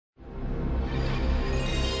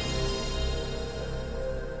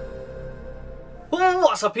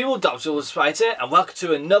What's up people, Dobbsyrules here, and welcome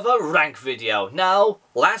to another rank video. Now,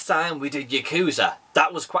 last time we did Yakuza.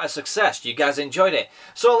 That was quite a success, you guys enjoyed it.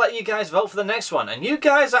 So I'll let you guys vote for the next one, and you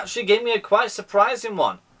guys actually gave me a quite surprising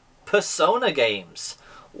one. Persona games.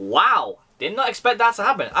 Wow, did not expect that to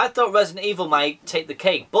happen. I thought Resident Evil might take the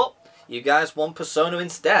cake, but you guys won Persona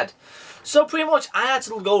instead. So pretty much I had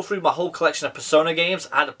to go through my whole collection of Persona games.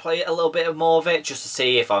 I had to play a little bit more of it just to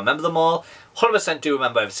see if I remember them all. 100% do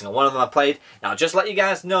remember every single one of them I played. Now just to let you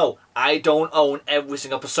guys know, I don't own every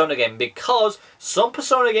single Persona game because some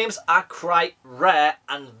Persona games are quite rare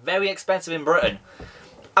and very expensive in Britain.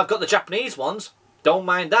 I've got the Japanese ones, don't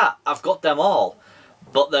mind that, I've got them all.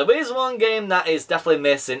 But there is one game that is definitely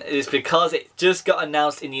missing. It is because it just got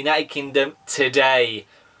announced in the United Kingdom today.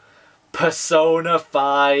 Persona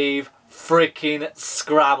 5 freaking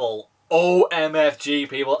Scrabble. OMFG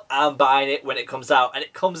people, I'm buying it when it comes out. And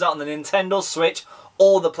it comes out on the Nintendo Switch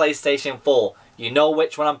or the PlayStation 4. You know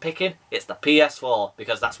which one I'm picking? It's the PS4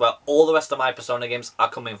 because that's where all the rest of my Persona games are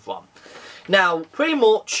coming from. Now, pretty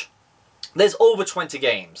much, there's over 20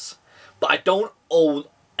 games. But I don't own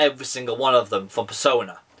every single one of them from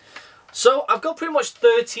Persona. So I've got pretty much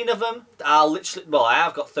 13 of them. I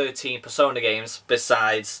have got 13 Persona games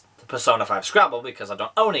besides the Persona 5 Scrabble because I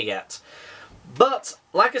don't own it yet. But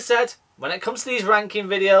like I said, when it comes to these ranking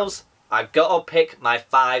videos, I've got to pick my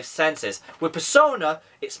 5 senses. With Persona,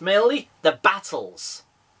 it's mainly the battles.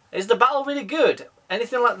 Is the battle really good?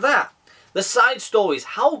 Anything like that? The side stories,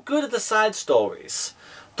 how good are the side stories?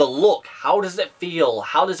 The look, how does it feel?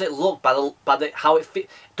 How does it look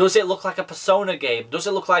does it look like a Persona game? Does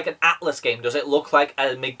it look like an Atlas game? Does it look like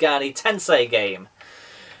a Megami Tensei game?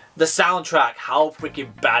 The soundtrack, how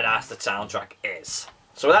freaking badass the soundtrack is.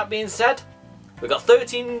 So with that being said, we've got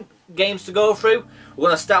 13 games to go through. We're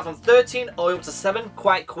going to start from 13 all the way up to 7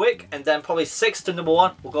 quite quick, and then probably 6 to number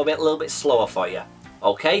 1 will go a little bit slower for you.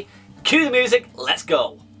 Okay? Cue the music, let's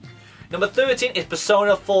go. Number 13 is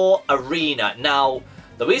Persona 4 Arena. Now,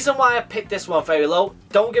 the reason why I picked this one very low,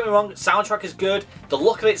 don't get me wrong, the soundtrack is good, the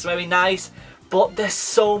look of it's very nice, but there's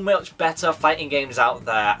so much better fighting games out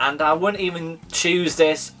there, and I wouldn't even choose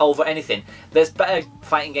this over anything. There's better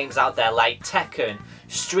fighting games out there like Tekken,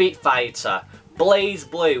 Street Fighter, Blaze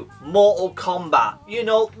Blue, Mortal Kombat, you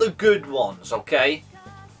know, the good ones, okay?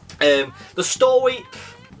 The story,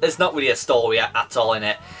 there's not really a story at all in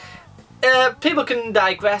it. People can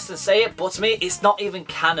digress and say it, but to me, it's not even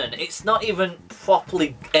canon. It's not even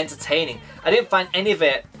properly entertaining. I didn't find any of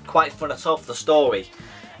it quite fun at all for the story.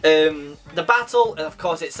 The battle, of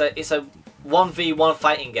course, it's a 1v1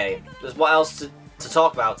 fighting game. There's what else to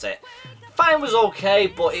talk about it. Fighting was okay,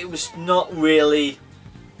 but it was not really...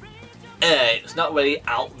 it's not really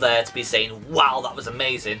out there to be saying, wow, that was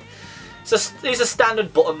amazing. It's a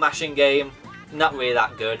standard button mashing game. Not really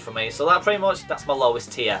that good for me, so that's my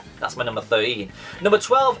lowest tier. That's my number 13. Number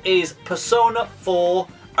 12 is Persona 4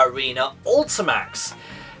 Arena Ultimax.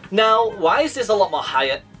 Now, why is this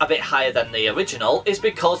a bit higher than the original? Is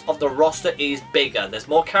because of the roster is bigger. There's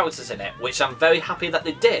more characters in it, which I'm very happy that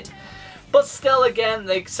they did. But still, again,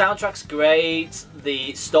 the soundtrack's great.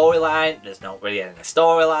 The storyline, there's not really any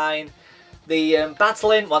storyline. The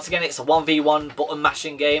battling, once again, it's a 1v1 button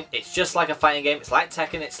mashing game. It's just like a fighting game. It's like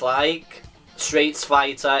Tekken. It's like Street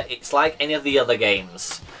Fighter, it's like any of the other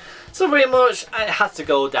games. So pretty much it had to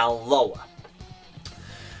go down lower.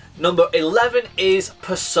 Number 11 is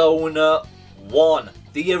Persona 1,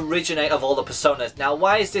 the originator of all the Personas. Now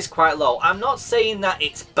why is this quite low? I'm not saying that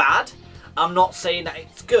it's bad, I'm not saying that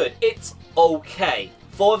it's good, it's okay.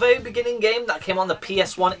 For a very beginning game that came on the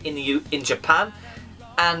PS1 in Japan,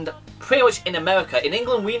 and pretty much in America. In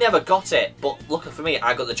England we never got it, but luckily for me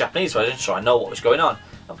I got the Japanese version so I know what was going on.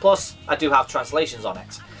 And plus, I do have translations on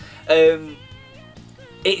it.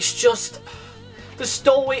 It's just... the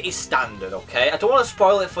story is standard, okay? I don't want to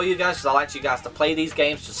spoil it for you guys because I like you guys to play these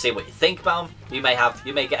games to see what you think about them. You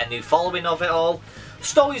may get a new following of it all.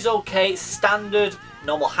 Story's okay, it's standard,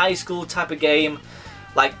 normal high school type of game,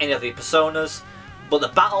 like any of the Personas. But the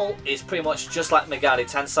battle is pretty much just like Megami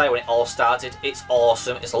Tensei when it all started. It's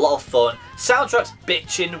awesome, it's a lot of fun. Soundtrack's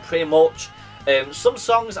bitchin' pretty much. Some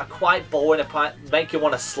songs are quite boring, make you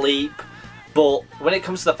want to sleep, but when it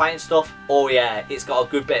comes to the fighting stuff, oh yeah, it's got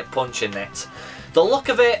a good bit of punch in it. The look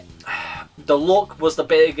of it, the look was the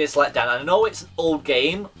biggest letdown. I know it's an old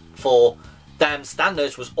game for them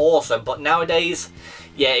standards, was awesome, but nowadays,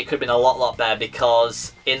 yeah, it could have been a lot better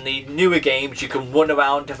because in the newer games you can run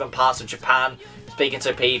around different parts of Japan speaking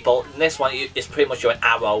to people. In this one, it's pretty much you're an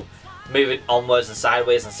arrow moving onwards and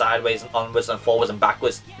sideways and onwards and forwards and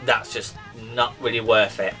backwards. That's just not really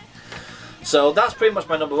worth it. So that's pretty much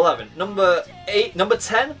my number 11. Number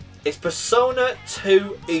 10 is Persona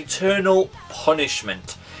 2 Eternal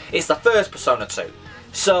Punishment. It's the first Persona 2.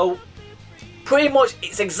 So, pretty much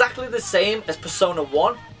it's exactly the same as Persona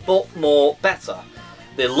 1, but more better.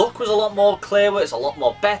 The look was a lot more clearer, it's a lot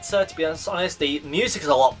more better, to be honest. The music is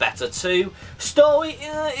a lot better too. Story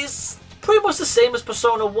is pretty much the same as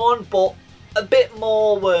Persona 1, but a bit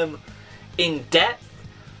more in depth.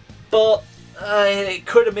 But it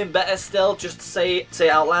could have been better still, just to say it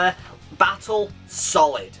out there. Battle,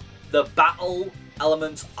 solid. The battle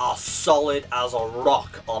elements are solid as a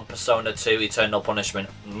rock on Persona 2 Eternal Punishment.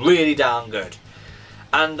 Really damn good.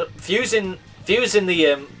 And fusing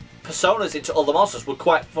the personas into other monsters were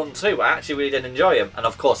quite fun too. I actually really did enjoy them. And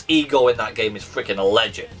of course, Ego in that game is freaking a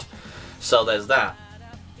legend. So there's that.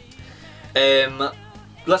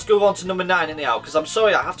 Let's go on to number 9 anyhow, because I'm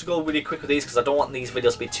sorry I have to go really quick with these because I don't want these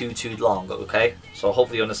videos to be too long, okay? So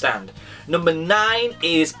hopefully you understand. Number 9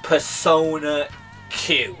 is Persona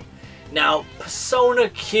Q. Now, Persona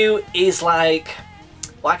Q is like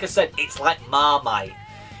I said, it's like Marmite.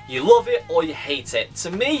 You love it or you hate it.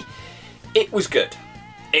 To me, it was good.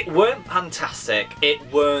 It weren't fantastic, it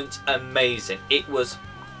weren't amazing, it was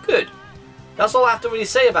good. That's all I have to really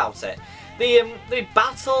say about it. The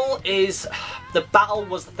battle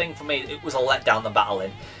was the thing for me. It was a letdown, the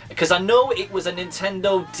battling, because I know it was a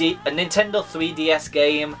Nintendo 3DS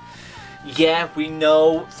game. Yeah, we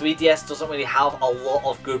know 3DS doesn't really have a lot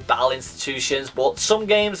of good battle institutions, but some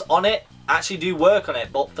games on it actually do work on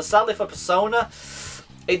it. But sadly for Persona,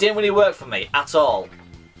 it didn't really work for me at all.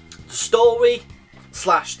 The story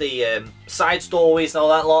slash the side stories and all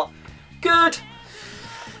that lot, good.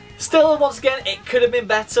 Still, once again, it could have been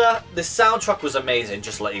better. The soundtrack was amazing,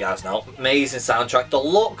 just to let you guys know. Amazing soundtrack. The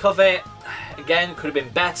look of it, again, could have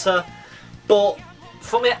been better. But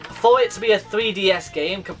for it to be a 3DS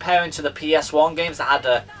game, comparing to the PS1 games that had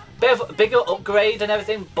a bit of a bigger upgrade and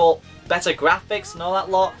everything, but better graphics and all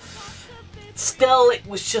that lot, still, it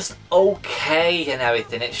was just okay and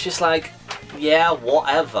everything. It's just like, yeah,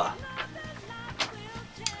 whatever.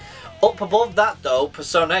 Up above that, though,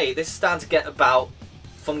 Persona 8, this is starting to get about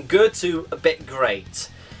from good to a bit great.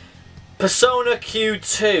 Persona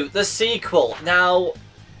Q2, the sequel. Now,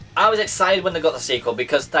 I was excited when they got the sequel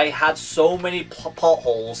because they had so many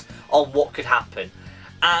potholes on what could happen.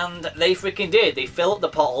 And they freaking did. They filled up the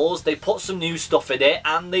potholes, they put some new stuff in it,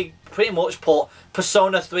 and they pretty much put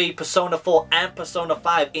Persona 3, Persona 4 and Persona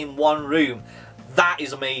 5 in one room. That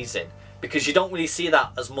is amazing, because you don't really see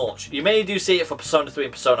that as much. You may do see it for Persona 3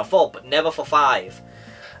 and Persona 4, but never for 5.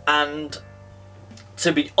 And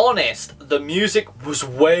to be honest, the music was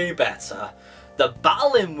way better, the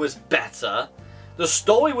battling was better, the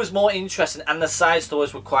story was more interesting, and the side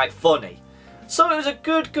stories were quite funny. So it was a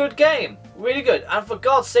good game, really good. And for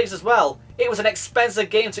God's sakes as well, it was an expensive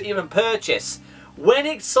game to even purchase. When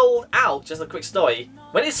it sold out, just a quick story,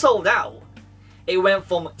 when it sold out, it went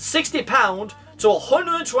from £60 to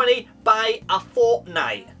 £120 by a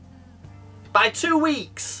fortnight. By 2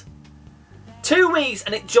 weeks. 2 weeks,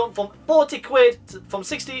 and it jumped from 40 quid, from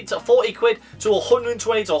 60 to 40 quid to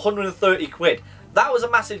 120 to 130 quid. That was a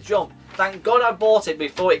massive jump. Thank God I bought it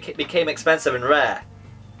before it became expensive and rare.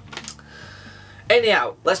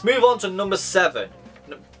 Anyhow, let's move on to number 7.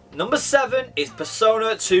 Number 7 is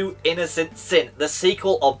Persona 2 Innocent Sin, the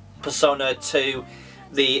sequel of Persona 2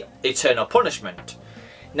 The Eternal Punishment.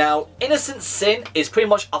 Now, Innocent Sin is pretty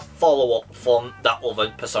much a follow-up from that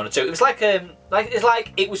other Persona 2. It was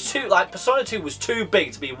Persona 2 was too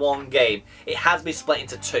big to be one game. It had to be split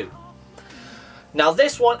into 2. Now,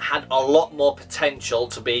 this one had a lot more potential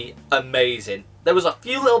to be amazing. There was a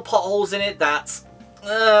few little potholes in it that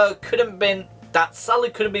sadly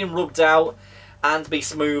could have been rubbed out and be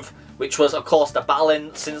smooth, which was, of course, the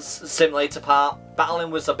battling simulator part. Battling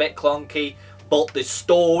was a bit clunky. But the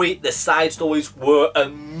story, the side stories were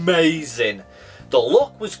amazing. The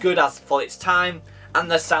look was good as for its time, and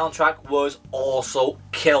the soundtrack was also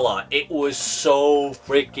killer. It was so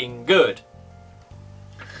freaking good.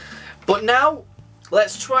 But now,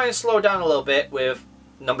 let's try and slow down a little bit with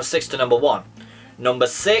number 6 to number 1. Number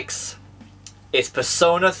 6 is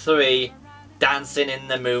Persona 3 Dancing in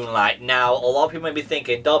the Moonlight. Now, a lot of people may be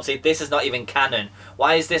thinking, Dobbsy, this is not even canon.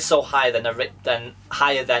 Why is this so higher than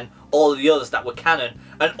all the others that were canon,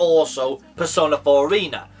 and also Persona 4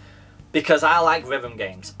 Arena? Because I like rhythm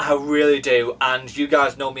games, I really do, and you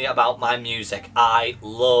guys know me about my music. I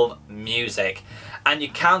love music, and you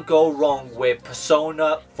can't go wrong with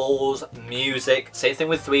Persona 4's music. Same thing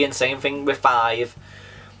with 3 and same thing with 5.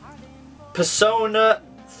 Persona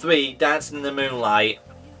 3 Dancing in the Moonlight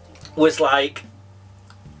was like,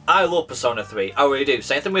 I love Persona 3, I really do.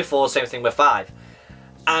 Same thing with 4, same thing with 5.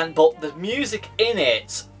 But the music in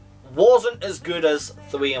it wasn't as good as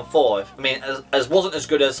 3 and 4. I mean, as wasn't as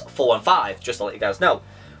good as 4 and 5, just to let you guys know.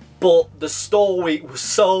 But the story was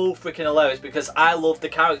so freaking hilarious because I love the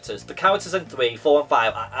characters. The characters in 3, 4 and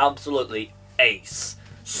 5 are absolutely ace.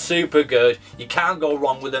 Super good. You can't go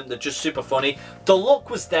wrong with them. They're just super funny. The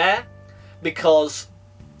look was there because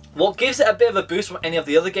what gives it a bit of a boost from any of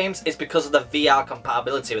the other games is because of the VR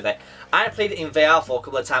compatibility with it. I played it in VR for a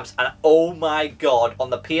couple of times and oh my god,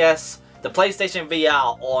 on the PlayStation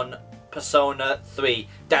VR on Persona 3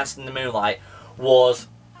 Dancing in the Moonlight was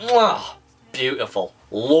beautiful.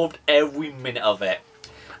 Loved every minute of it.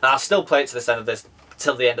 And I'll still play it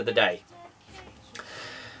till the end of the day.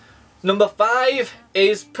 Number 5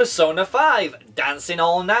 is Persona 5, Dancing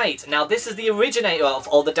All Night. Now this is the originator of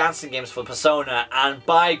all the dancing games for Persona, and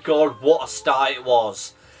by god what a start it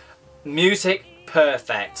was. Music,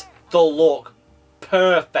 perfect. The look,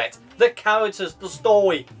 perfect. The characters, the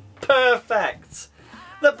story, perfect.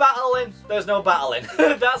 The battling, there's no battling.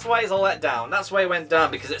 That's why it's a letdown. That's why it went down,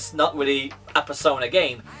 because it's not really a Persona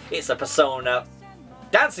game. It's a Persona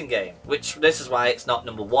dancing game, which this is why it's not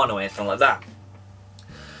number 1 or anything like that.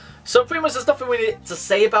 So pretty much there's nothing really to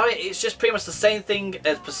say about it. It's just pretty much the same thing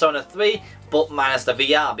as Persona 3, but minus the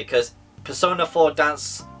VR, because Persona 4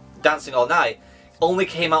 Dancing All Night only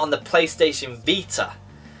came out on the PlayStation Vita.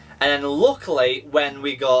 And then luckily, when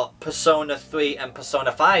we got Persona 3 and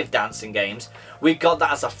Persona 5 dancing games, we got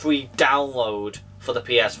that as a free download for the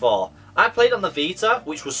PS4. I played on the Vita,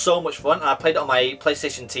 which was so much fun, and I played it on my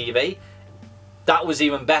PlayStation TV. That was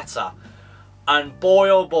even better. And boy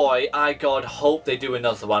oh boy, I god hope they do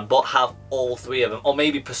another one, but have all 3 of them. Or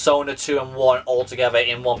maybe Persona 2 and 1 all together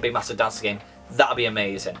in one big massive dancing game. That'd be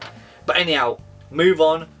amazing. But anyhow, move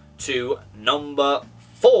on to number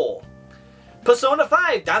 4. Persona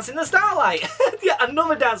 5, Dancing in the Starlight. Yeah,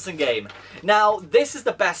 another dancing game. Now, this is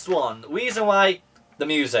the best one. Reason why, the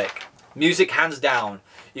music. Music hands down.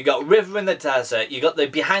 You got River in the Desert, you got the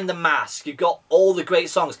Behind the Mask, you got all the great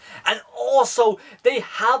songs. And also, they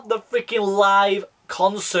have the freaking live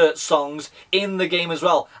concert songs in the game as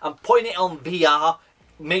well. And putting it on VR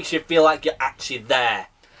makes you feel like you're actually there.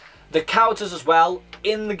 The characters as well,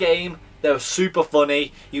 in the game, they're super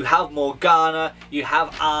funny. You have Morgana, you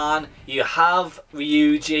have Ann, you have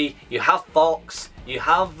Ryuji, you have Fox, you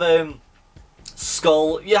have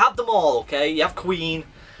Skull, you have them all, okay? You have Queen.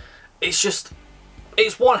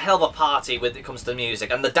 It's one hell of a party when it comes to the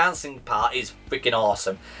music, and the dancing part is freaking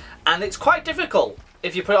awesome. And it's quite difficult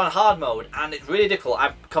if you put it on hard mode, and it's really difficult.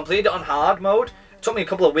 I've completed it on hard mode. It took me a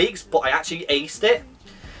couple of weeks, but I actually aced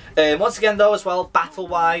it. Once again though as well,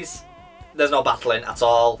 battle-wise, there's no battling at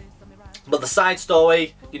all. But the side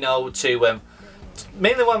story, you know,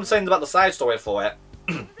 mainly what I'm saying about the side story for it,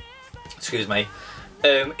 excuse me,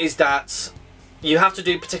 is that you have to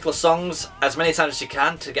do particular songs as many times as you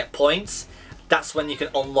can to get points. That's when you can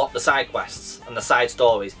unlock the side quests and the side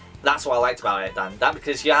stories. That's what I liked about it, Dan. That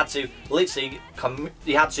because you had to literally,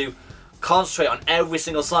 you had to concentrate on every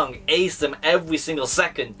single song, ace them every single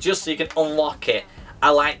second, just so you can unlock it.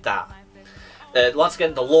 I like that. Once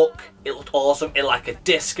again, the look, it looked awesome. It like a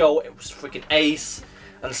disco. It was freaking ace.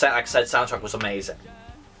 And like I said, soundtrack was amazing.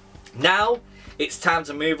 Now, it's time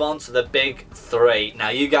to move on to the big 3. Now,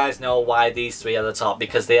 you guys know why these 3 are the top,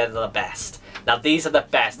 because they are the best. Now, these are the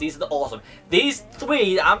best. These are the awesome. These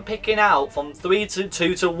 3 that I'm picking out from 3 to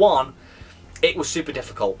 2 to 1, it was super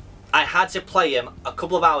difficult. I had to play them a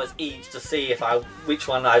couple of hours each to see which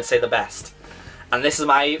one I'd say the best. And this is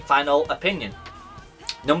my final opinion.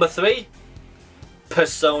 Number 3,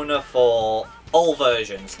 Persona 4, all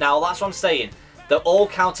versions. Now, that's what I'm saying. They're all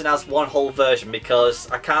counting as one whole version, because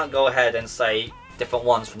I can't go ahead and say different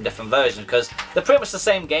ones from different versions, because they're pretty much the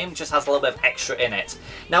same game, just has a little bit of extra in it.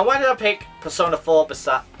 Now, why did I pick Persona 4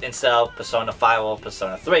 instead of Persona 5 or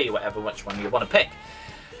Persona 3, which one you want to pick?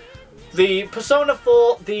 The Persona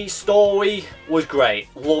 4, the story was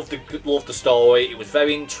great. Loved the story. It was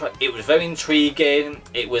very intriguing.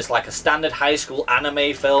 It was like a standard high school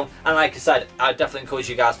anime film, and like I said, I definitely encourage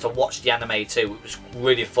you guys to watch the anime too. It was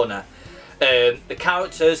really funny. The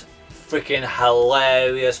characters, freaking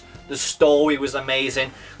hilarious. The story was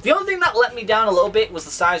amazing. The only thing that let me down a little bit was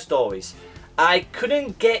the side stories. I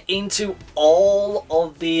couldn't get into all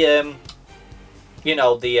of the, you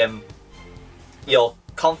know, your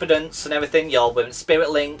confidence and everything, your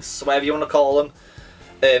spirit links, whatever you want to call them,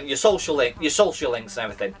 your social links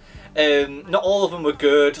and everything. Not all of them were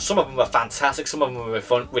good. Some of them were fantastic. Some of them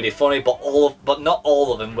were really funny, but not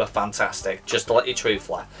all of them were fantastic. Just to let you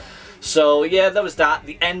truthfully. So yeah, there was that.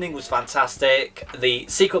 The ending was fantastic. The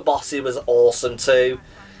secret bosses was awesome too.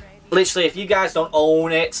 Literally, if you guys don't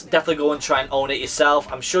own it, definitely go and try and own it yourself.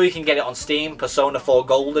 I'm sure you can get it on Steam, Persona 4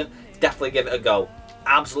 Golden. Definitely give it a go.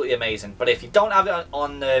 Absolutely amazing. But if you don't have it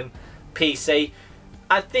on PC,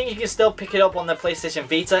 I think you can still pick it up on the PlayStation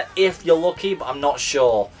Vita if you're lucky, but I'm not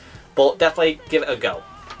sure. But definitely give it a go.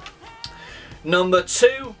 Number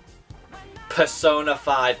 2, Persona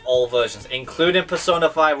 5 all versions, including Persona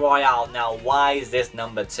 5 Royale. Now, why is this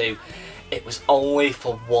number 2? It was only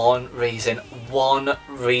for one reason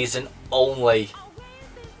only.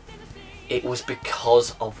 It was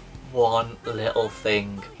because of one little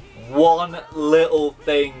thing. One little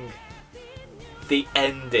thing. The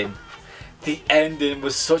ending. The ending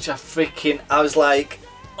was such a freaking... I was like,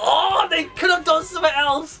 oh, they could have done something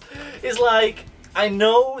else. It's like, I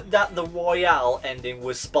know that the Royale ending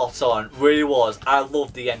was spot on. Really was. I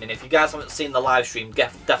loved the ending. If you guys haven't seen the live stream,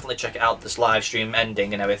 definitely check it out, this live stream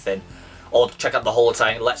ending and everything. Or check out the whole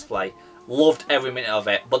entire Let's Play. Loved every minute of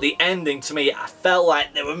it. But the ending, to me, I felt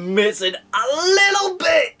like they were missing a little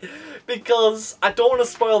bit. Because I don't want to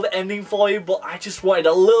spoil the ending for you, but I just wanted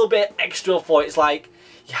a little bit extra for it. It's like,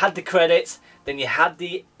 you had the credits, then you had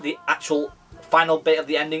the actual final bit of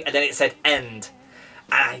the ending, and then it said end.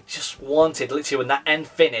 And I just wanted, literally, when that end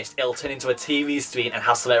finished, it'll turn into a TV screen and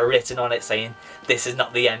have something written on it saying, this is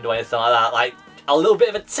not the end or anything like that. Like, a little bit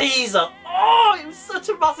of a teaser. Oh, it was such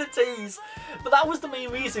a massive tease. But that was the main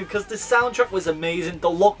reason, because the soundtrack was amazing, the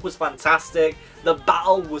look was fantastic, the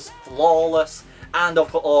battle was flawless, and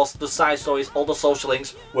of course the side stories, all the social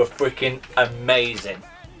links were freaking amazing.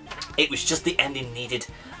 It was just the ending needed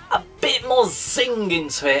a bit more zing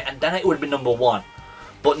into it, and then it would have been number 1.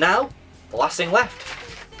 But now, the last thing left.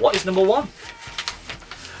 What is number 1?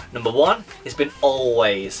 Number 1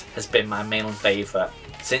 has been my main favourite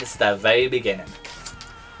since the very beginning.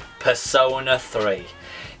 Persona 3.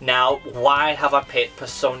 Now, why have I picked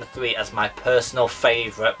Persona 3 as my personal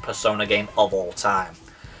favourite Persona game of all time?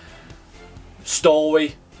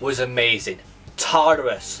 Story was amazing.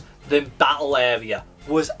 Tartarus, the battle area,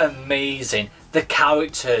 was amazing. The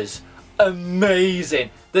characters, amazing.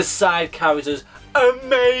 The side characters,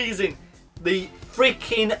 amazing. The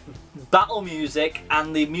freaking battle music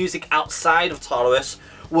and the music outside of Tartarus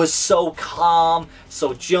was so calm,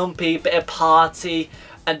 so jumpy, bit of party,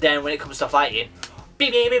 and then when it comes to fighting,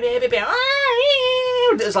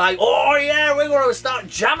 it's like, oh yeah, we're going to start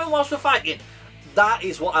jamming whilst we're fighting. That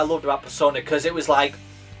is what I loved about Persona, because it was like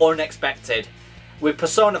unexpected. With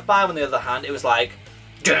Persona 5 on the other hand, it was like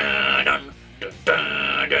dun, dun, dun,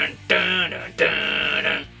 dun, dun, dun, dun,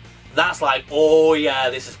 dun. That's like, oh yeah,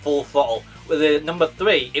 this is full throttle. With the number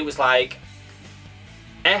 3, it was like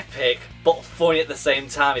epic but funny at the same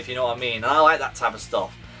time, if you know what I mean. And I like that type of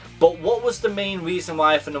stuff. But what was the main reason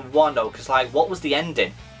why for number 1 though? Because like, what was the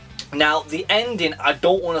ending? Now the ending, I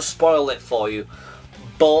don't want to spoil it for you,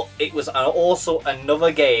 but it was also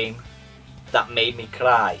another game that made me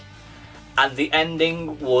cry. And the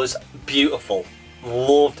ending was beautiful.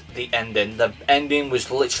 Loved the ending. The ending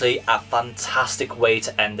was literally a fantastic way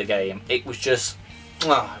to end the game. It was just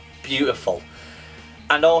beautiful.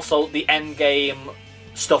 And also the end game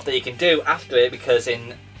stuff that you can do after it, because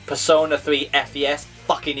in Persona 3 FES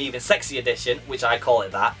fucking even sexy edition, which I call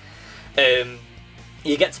it that,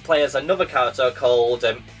 you get to play as another character called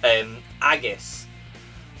Aegis,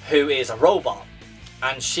 who is a robot,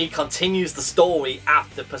 and she continues the story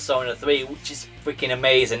after Persona 3, which is freaking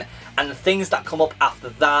amazing. And the things that come up after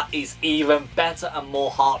that is even better and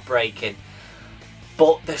more heartbreaking.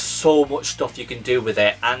 But there's so much stuff you can do with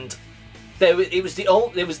it, and it was the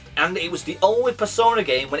only Persona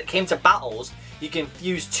game when it came to battles you can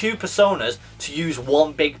use 2 personas to use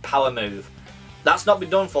one big power move. That's not been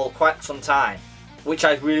done for quite some time, which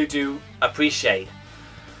I really do appreciate.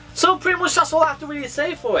 So pretty much that's all I have to really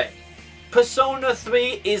say for it. Persona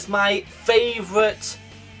 3 is my favourite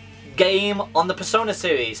game on the Persona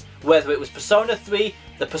series, whether it was Persona 3,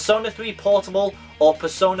 the Persona 3 Portable, or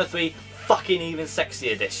Persona 3 fucking even sexy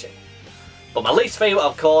edition. But my least favourite,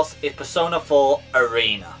 of course, is Persona 4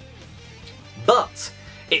 Arena. But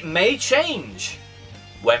it may change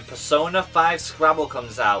when Persona 5 Scrabble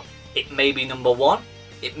comes out. It may be number 1,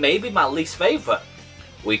 it may be my least favourite.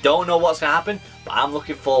 We don't know what's going to happen, but I'm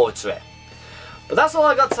looking forward to it. But that's all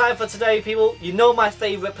I got time for today, people. You know my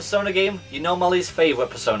favourite Persona game, you know my least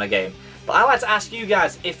favourite Persona game. But I'd like to ask you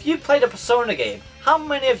guys, if you played a Persona game, how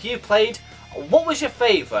many of you played? What was your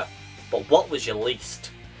favourite? But what was your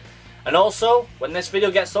least? And also, when this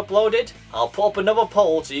video gets uploaded, I'll put up another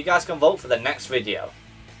poll so you guys can vote for the next video.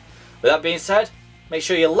 With that being said, make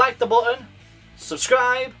sure you like the button,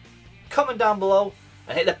 subscribe, comment down below,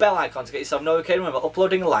 and hit the bell icon to get yourself notified when we're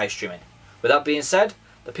uploading and live streaming. With that being said,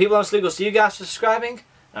 the people on Sleep will see you guys for subscribing,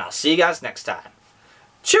 And I'll see you guys next time.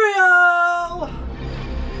 Cheerio!